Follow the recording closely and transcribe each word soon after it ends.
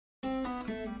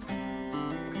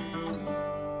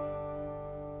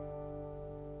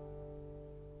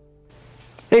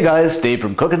Hey guys, Dave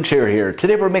from Cook and Share here.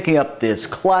 Today we're making up this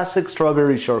classic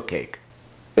strawberry shortcake.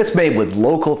 It's made with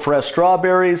local fresh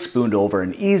strawberries, spooned over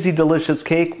an easy delicious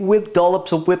cake with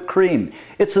dollops of whipped cream.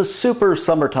 It's a super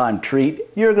summertime treat.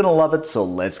 You're gonna love it, so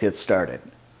let's get started.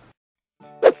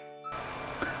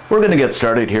 We're gonna get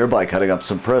started here by cutting up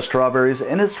some fresh strawberries,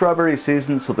 and it's strawberry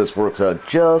season, so this works out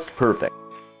just perfect.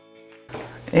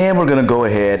 And we're gonna go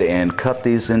ahead and cut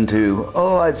these into,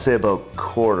 I'd say about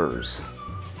quarters.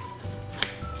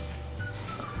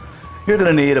 You're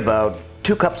going to need about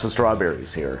 2 cups of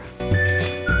strawberries here.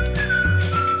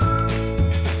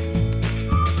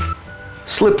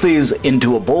 Slip these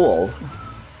into a bowl.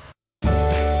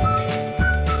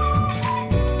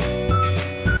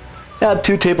 Add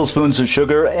 2 tablespoons of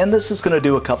sugar, and this is going to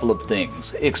do a couple of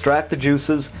things. Extract the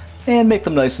juices and make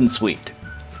them nice and sweet.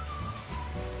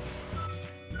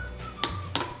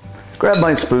 Grab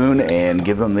my spoon and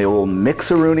give them the old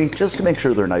mix-a-rooney just to make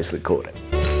sure they're nicely coated.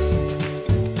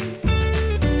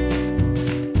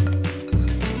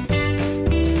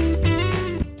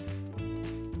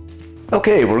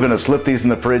 Okay, we're going to slip these in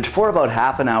the fridge for about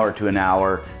half an hour to an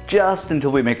hour, just until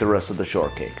we make the rest of the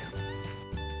shortcake.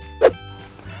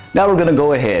 Now we're going to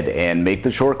go ahead and make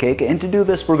the shortcake, and to do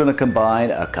this we're going to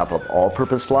combine a cup of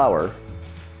all-purpose flour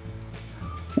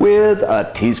with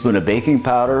a teaspoon of baking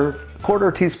powder,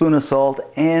 1/4 teaspoon of salt,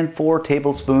 and 4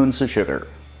 tablespoons of sugar.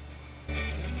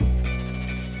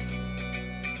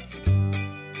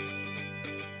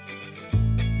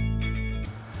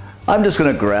 I'm just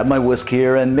going to grab my whisk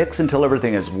here and mix until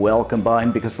everything is well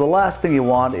combined, because the last thing you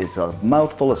want is a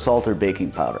mouthful of salt or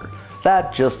baking powder.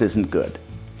 That just isn't good.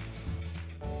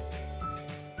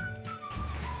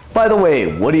 By the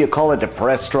way, what do you call a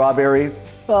depressed strawberry?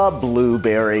 A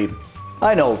blueberry.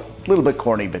 I know, a little bit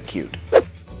corny but cute.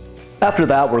 After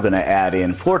that, we're going to add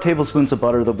in 4 tablespoons of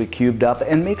butter that we cubed up,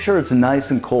 and make sure it's nice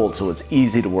and cold so it's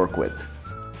easy to work with.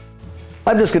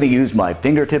 I'm just going to use my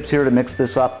fingertips here to mix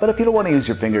this up, but if you don't want to use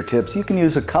your fingertips, you can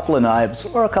use a couple of knives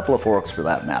or a couple of forks for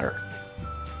that matter.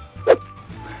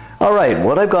 Alright,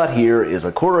 what I've got here is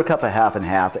a 1/4 cup of half and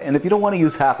half, and if you don't want to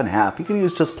use half and half, you can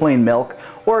use just plain milk,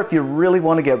 or if you really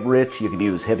want to get rich, you can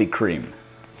use heavy cream.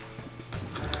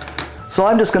 So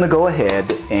I'm just going to go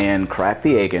ahead and crack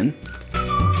the egg in.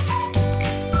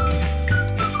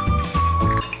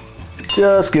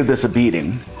 Just give this a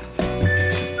beating.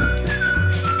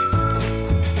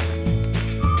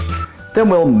 Then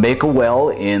we'll make a well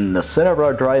in the center of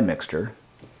our dry mixture.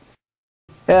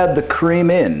 Add the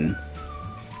cream in.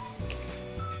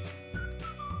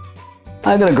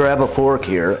 I'm going to grab a fork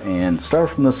here and start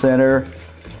from the center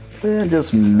and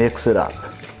just mix it up.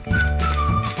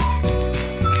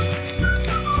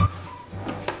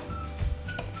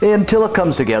 Until it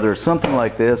comes together, something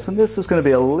like this, and this is going to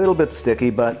be a little bit sticky,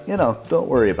 but don't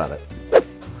worry about it.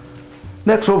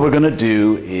 Next, what we're going to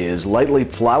do is lightly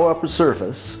flour up the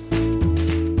surface.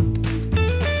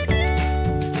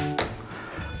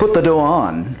 Put the dough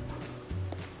on,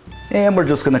 and we're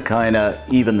just going to kind of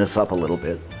even this up a little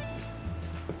bit.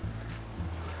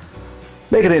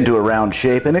 Make it into a round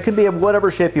shape, and it can be of whatever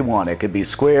shape you want. It could be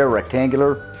square,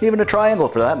 rectangular, even a triangle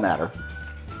for that matter.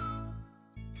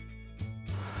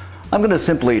 I'm going to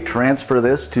simply transfer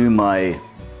this to my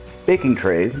baking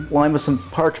tray, lined with some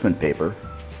parchment paper.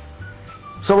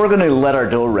 So we're going to let our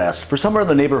dough rest for somewhere in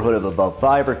the neighborhood of about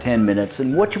 5 or 10 minutes,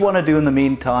 and what you want to do in the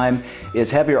meantime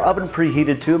is have your oven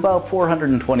preheated to about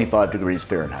 425 degrees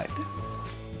Fahrenheit.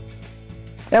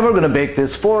 And we're going to bake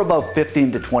this for about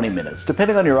 15 to 20 minutes.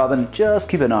 Depending on your oven, just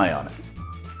keep an eye on it.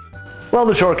 While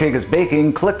the shortcake is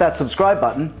baking, click that subscribe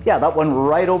button, that one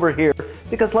right over here,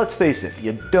 because let's face it,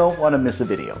 you don't want to miss a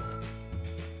video.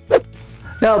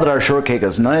 Now that our shortcake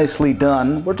is nicely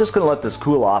done, we're just going to let this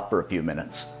cool off for a few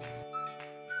minutes.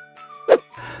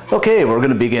 Okay, we're going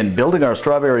to begin building our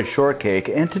strawberry shortcake,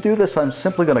 and to do this I'm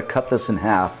simply going to cut this in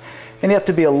half, and you have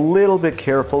to be a little bit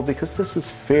careful because this is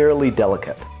fairly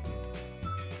delicate.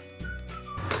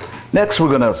 Next, we're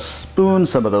going to spoon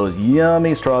some of those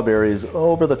yummy strawberries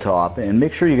over the top, and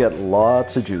make sure you get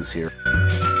lots of juice here.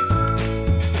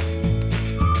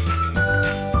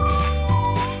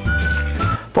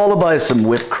 Followed by some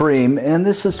whipped cream, and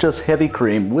this is just heavy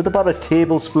cream with about a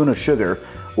tablespoon of sugar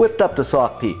whipped up to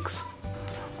soft peaks.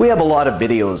 We have a lot of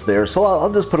videos there, so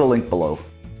I'll just put a link below.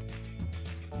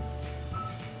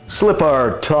 Slip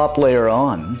our top layer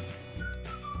on.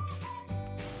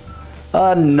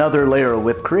 Another layer of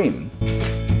whipped cream.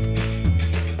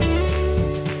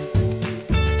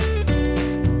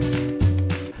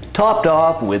 Topped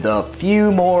off with a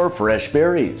few more fresh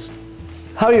berries.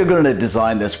 How you're going to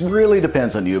design this really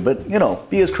depends on you, but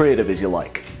be as creative as you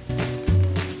like.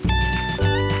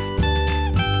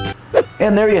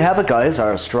 And there you have it, guys,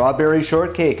 our strawberry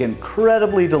shortcake.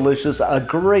 Incredibly delicious, a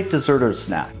great dessert or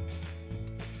snack.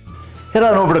 Head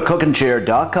on over to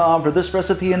cookandshare.com for this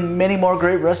recipe and many more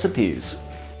great recipes.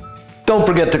 Don't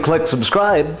forget to click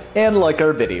subscribe and like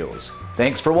our videos.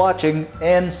 Thanks for watching,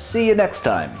 and see you next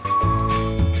time.